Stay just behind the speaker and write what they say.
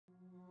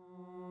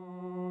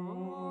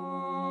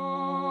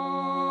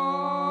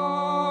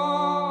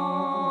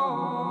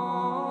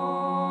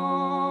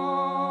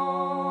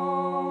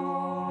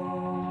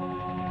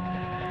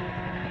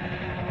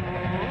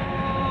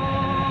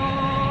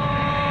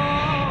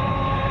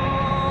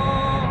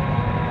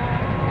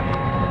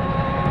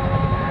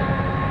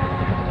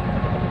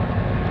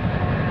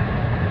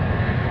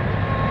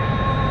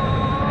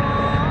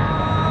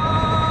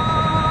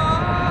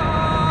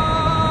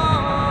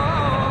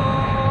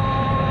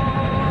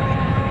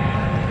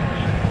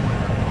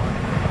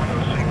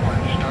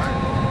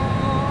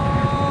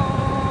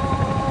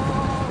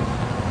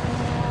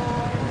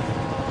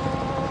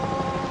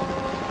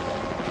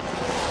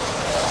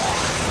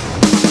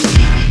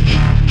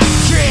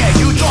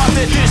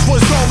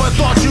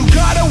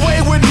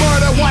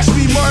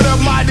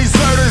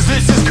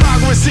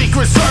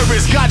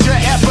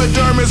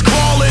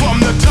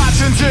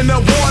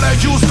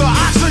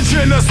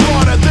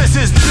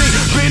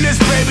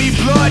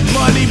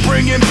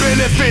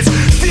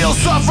still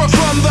suffer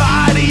from the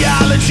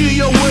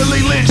ideology of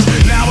Willie Lynch.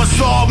 Now it's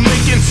all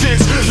making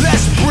sense.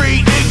 Let's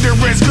breed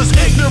ignorance, cause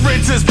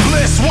ignorance is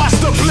bliss. Watch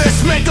the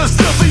bliss make us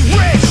filthy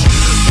rich.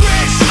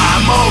 Bitch,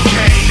 I'm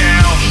okay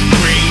now.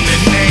 Bring the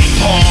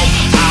napalm,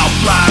 I'll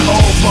fly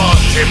over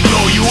and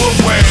blow you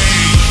away.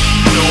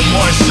 No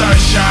more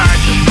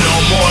sunshine, no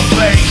more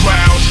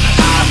playgrounds.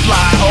 I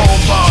fly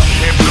over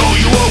and blow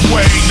you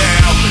away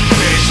now.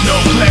 There's no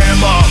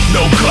glamour,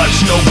 no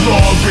guts, no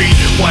glory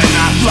when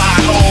I fly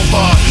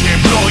over and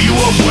blow you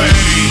away.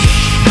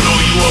 Blow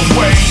you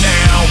away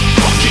now.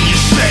 What can you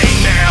say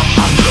now?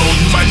 I'm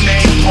loading my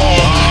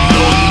napalm,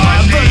 loading my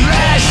napalm. The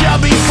last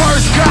shall be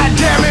first,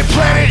 goddammit,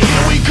 planet,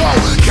 here we go.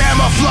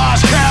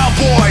 Camouflage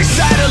cowboy,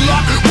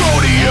 satellite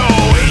rodeo,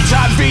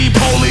 HIV,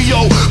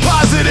 polio,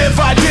 positive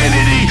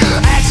identity,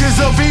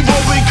 actions of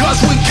evil because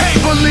we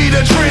can't believe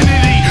the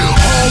Trinity.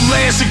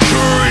 Homeland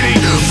security,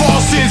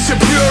 false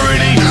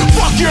insecurity.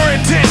 Fuck your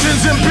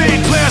intentions and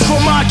big plans for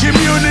my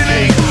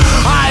community.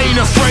 I ain't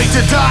afraid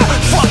to die,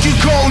 fuck you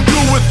gon' do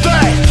with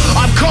that.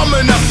 I'm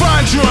coming to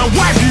find you and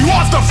wipe you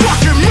off the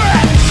fucking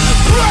map.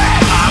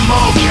 I'm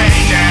okay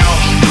now,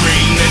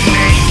 bring the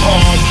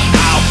napalm,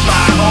 I'll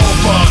fly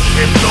over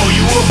and blow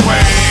you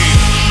away.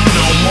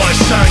 No more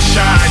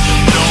sunshine,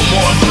 no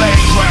more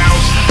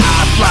playgrounds.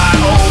 I fly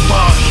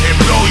over and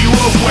blow you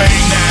away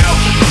now.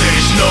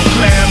 There's no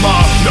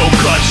glamour, no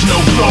guts, no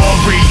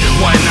glory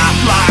when I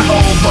fly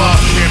over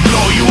and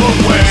blow you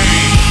away.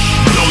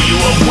 Blow you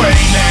away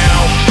now.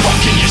 What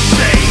can you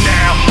say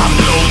now? I'm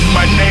loading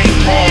my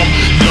napalm,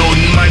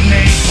 loading my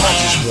napalm. I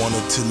just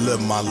wanted to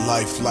live my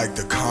life like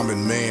the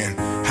common man.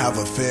 Have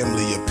a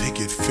family, a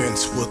picket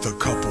fence with a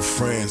couple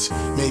friends.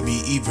 Maybe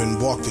even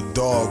walk the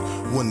dog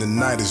when the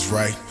night is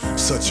right.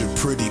 Such a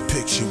pretty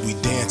picture, we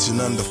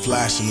dancing under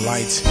flashing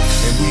lights.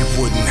 And we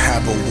wouldn't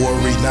have a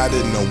worry, not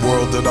in the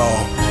world at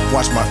all.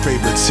 Watch my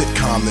favorite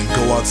sitcom, then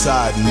go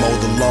outside and mow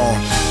the lawn.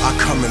 I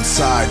come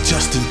inside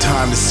just in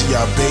time to see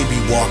our baby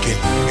walking.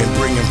 And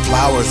bringing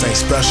flowers ain't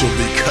special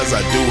because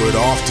I do it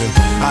often.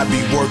 I be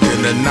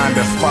working a 9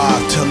 to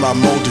 5 till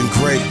I'm old and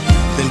gray.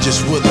 Then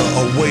just wither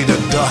away the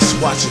dust,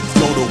 watch it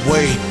float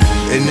away.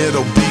 And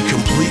it'll be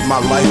complete, my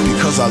life,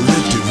 because I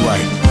lived it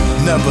right.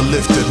 Never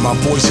lifted my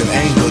voice in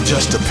anger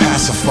just to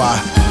pacify.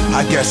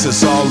 I guess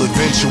it's all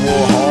eventual,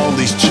 how all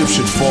these chips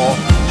should fall.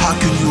 How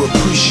can you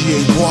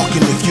appreciate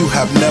walking if you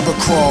have never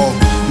crawled?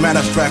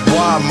 Matter of fact,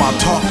 why am I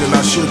talking?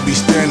 I should be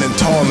standing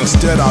tall.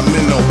 Instead I'm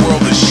in a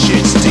world of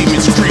shit,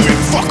 demons screaming,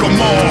 fuck them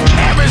all.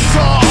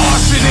 Aerosol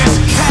arsonist,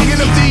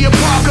 tagging up the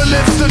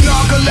apocalypse, the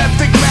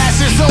narcoleptic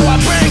masses. So I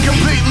bang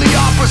completely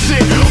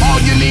opposite.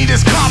 All you need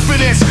is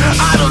confidence,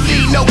 I don't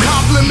need no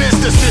compliments.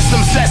 The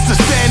system sets the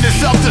standards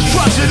of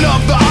destruction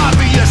of the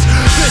obvious.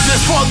 This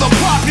is for the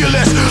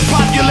populace,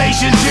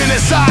 population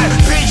genocide.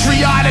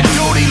 Patriotic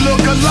duty,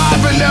 look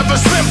alive and never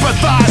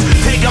sympathize.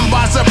 Take them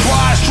by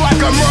surprise, strike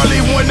them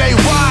early when they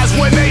rise.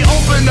 When they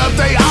open up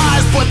their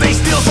eyes, but they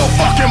still so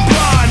fucking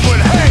blind. But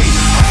hey,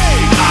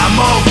 I'm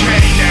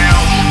okay now,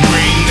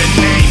 bring the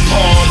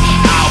napalm,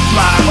 I'll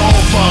fly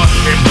over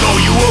and blow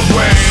you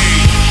away.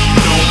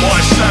 No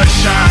more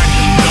sunshine,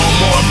 no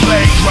more